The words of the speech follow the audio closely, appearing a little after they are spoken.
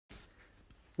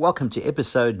Welcome to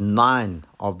episode 9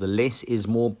 of the Less is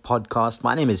More podcast.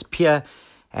 My name is Pierre,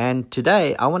 and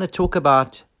today I want to talk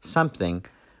about something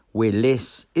where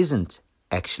less isn't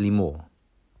actually more.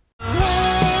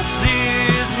 Less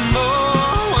is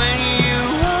more when you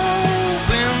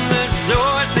open the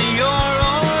door to your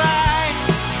own life,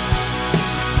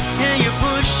 and you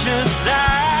push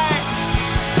aside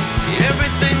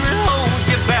everything that holds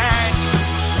you back.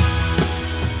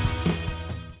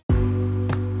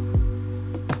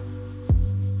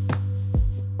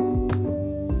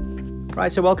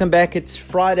 Right, so welcome back. It's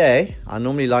Friday. I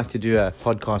normally like to do a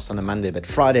podcast on a Monday, but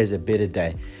Friday is a better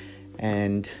day.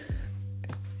 And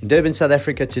in Durban, South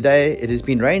Africa today, it has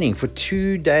been raining for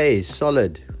 2 days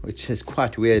solid, which is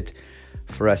quite weird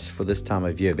for us for this time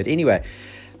of year. But anyway,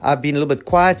 I've been a little bit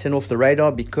quiet and off the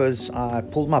radar because I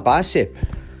pulled my bicep.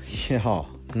 Yeah,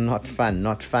 not fun.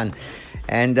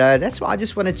 And that's why I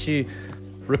just wanted to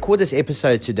record this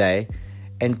episode today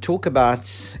and talk about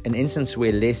an instance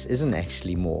where less isn't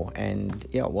actually more. And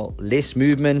less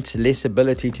movement, less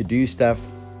ability to do stuff.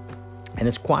 And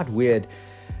it's quite weird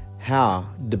how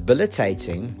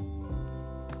debilitating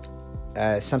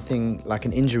something like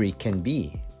an injury can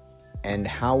be, and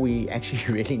how we actually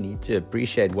really need to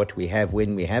appreciate what we have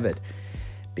when we have it.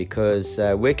 Because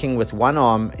working with one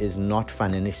arm is not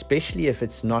fun, and especially if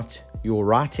it's not your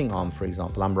writing arm, for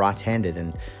example. I'm right-handed,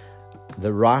 and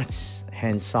the right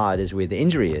hand side is where the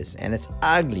injury is, and it's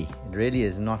ugly. It really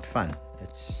is not fun.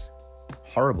 It's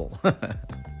horrible.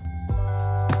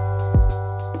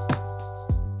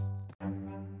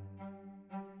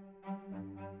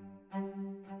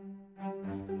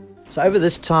 So over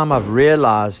this time, I've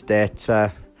realized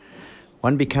that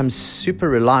one becomes super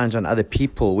reliant on other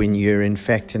people when you're in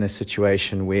fact in a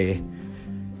situation where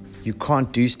you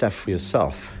can't do stuff for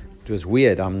yourself. It was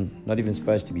weird. I'm not even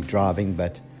supposed to be driving,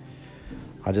 but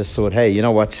I just thought, hey, you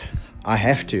know what? I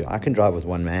have to. I can drive with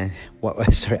one man.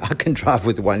 I can drive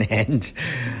with one hand.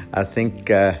 I think,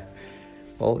 I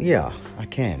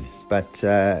can. But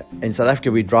in South Africa,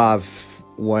 we drive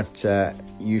what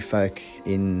you folk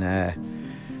in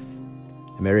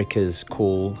Americas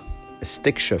call a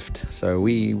stick shift. So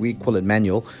we call it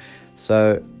manual.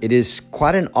 So it is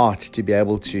quite an art to be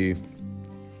able to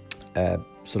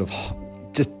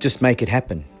just make it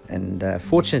happen. And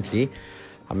fortunately,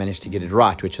 I managed to get it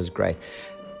right, which was great.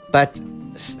 But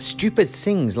stupid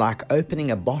things like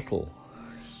opening a bottle,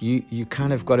 you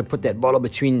kind of got to put that bottle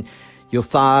between your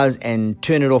thighs and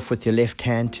turn it off with your left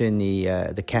hand, turn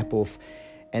the cap off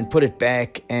and put it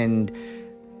back, and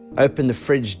open the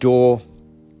fridge door,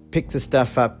 pick the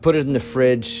stuff up, put it in the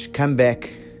fridge, come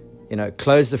back,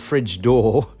 close the fridge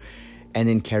door, and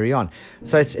then carry on.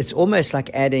 So it's almost like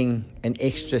adding an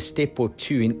extra step or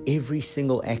two in every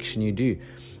single action you do.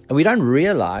 And we don't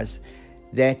realize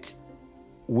that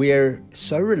we're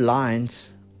so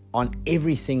reliant on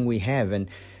everything we have. And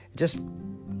it just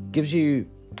gives you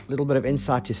a little bit of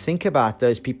insight to think about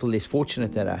those people less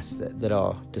fortunate than us that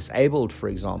are disabled, for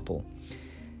example.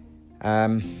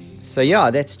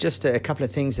 That's just a couple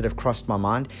of things that have crossed my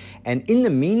mind. And in the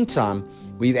meantime,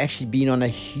 we've actually been on a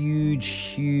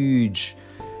huge,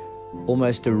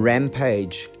 almost a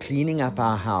rampage, cleaning up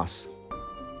our house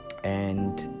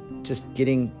and just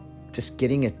getting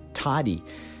it tidy.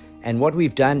 And what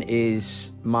we've done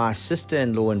is my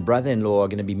sister-in-law and brother-in-law are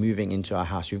going to be moving into our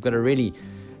house. We've got a really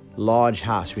large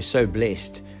house. We're so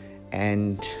blessed.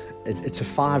 And it's a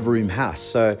 5-room house.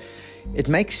 So it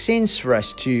makes sense for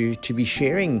us to be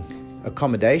sharing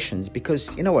accommodations,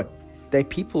 because you know what? They're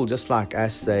people just like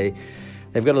us. They've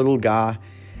got a little guy,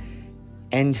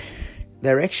 and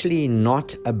they're actually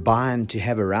not a bind to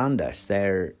have around us.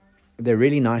 They're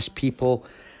really nice people.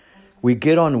 We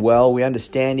get on well, we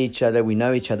understand each other, we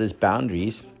know each other's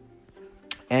boundaries.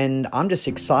 And I'm just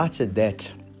excited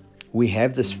that we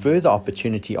have this further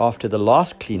opportunity after the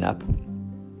last cleanup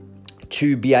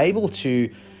to be able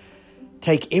to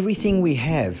take everything we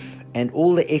have and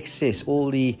all the excess,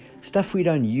 all the stuff we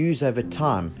don't use over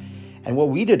time. And what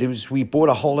we did was we bought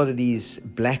a whole lot of these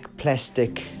black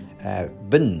plastic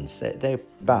bins. They're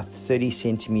about 30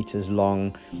 centimeters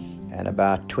long and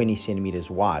about 20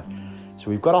 centimeters wide. So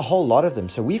we've got a whole lot of them.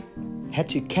 So we've had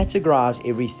to categorize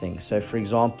everything. So for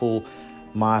example,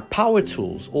 my power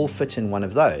tools all fit in one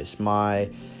of those. My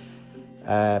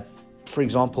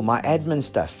admin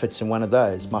stuff fits in one of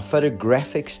those. My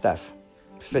photographic stuff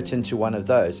fit into one of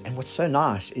those. And what's so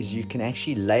nice is you can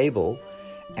actually label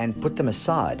and put them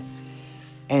aside.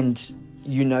 And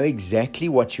you know exactly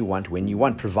what you want when you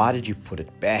want, provided you put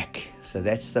it back. So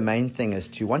that's the main thing, is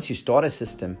to, once you start a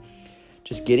system,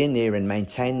 just get in there and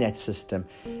maintain that system.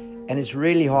 And it's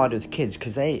really hard with kids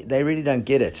because they really don't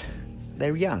get it.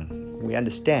 They're young. We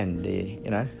understand,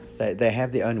 they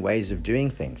have their own ways of doing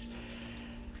things.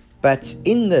 But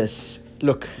in this,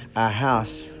 look, our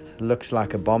house looks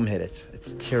like a bomb hit.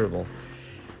 It's terrible.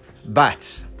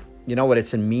 But you know what?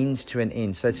 It's a means to an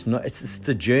end. So it's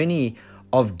the journey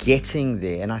of getting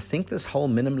there. And I think this whole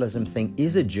minimalism thing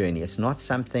is a journey. It's not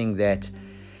something that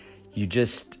you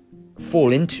just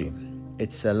fall into.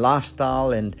 It's a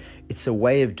lifestyle and it's a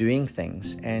way of doing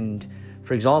things. And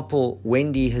for example,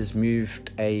 Wendy has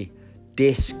moved a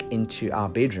desk into our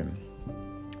bedroom.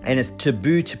 And it's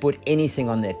taboo to put anything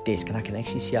on that desk. And I can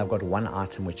actually see I've got one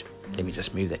item which, let me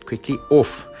just move that quickly,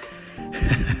 off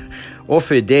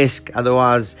her desk.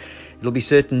 Otherwise, it'll be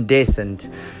certain death.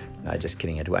 And no, just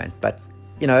kidding, it won't. But,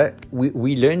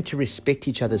 we learn to respect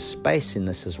each other's space in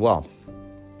this as well.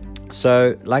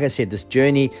 So, like I said, this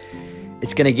journey,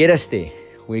 it's going to get us there.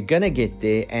 We're going to get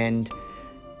there and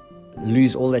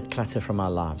lose all that clutter from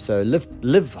our lives. So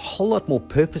live a whole lot more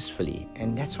purposefully.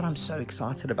 And that's what I'm so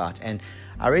excited about. And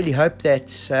I really hope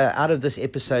that out of this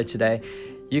episode today,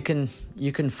 you can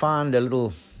find a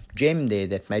little gem there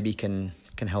that maybe can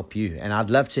help you. And I'd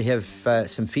love to have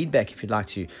some feedback. If you'd like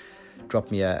to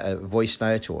drop me a voice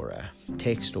note or a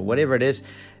text or whatever it is,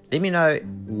 let me know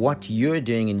what you're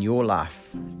doing in your life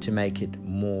to make it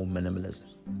more minimalist.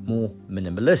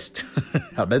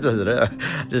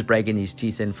 Just breaking these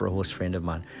teeth in for a horse friend of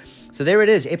mine. So there it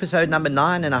is, episode number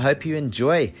 9, and I hope you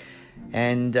enjoy.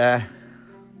 And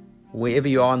wherever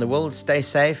you are in the world, stay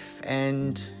safe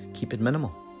and keep it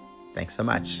minimal. Thanks so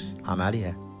much. I'm out of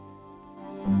here.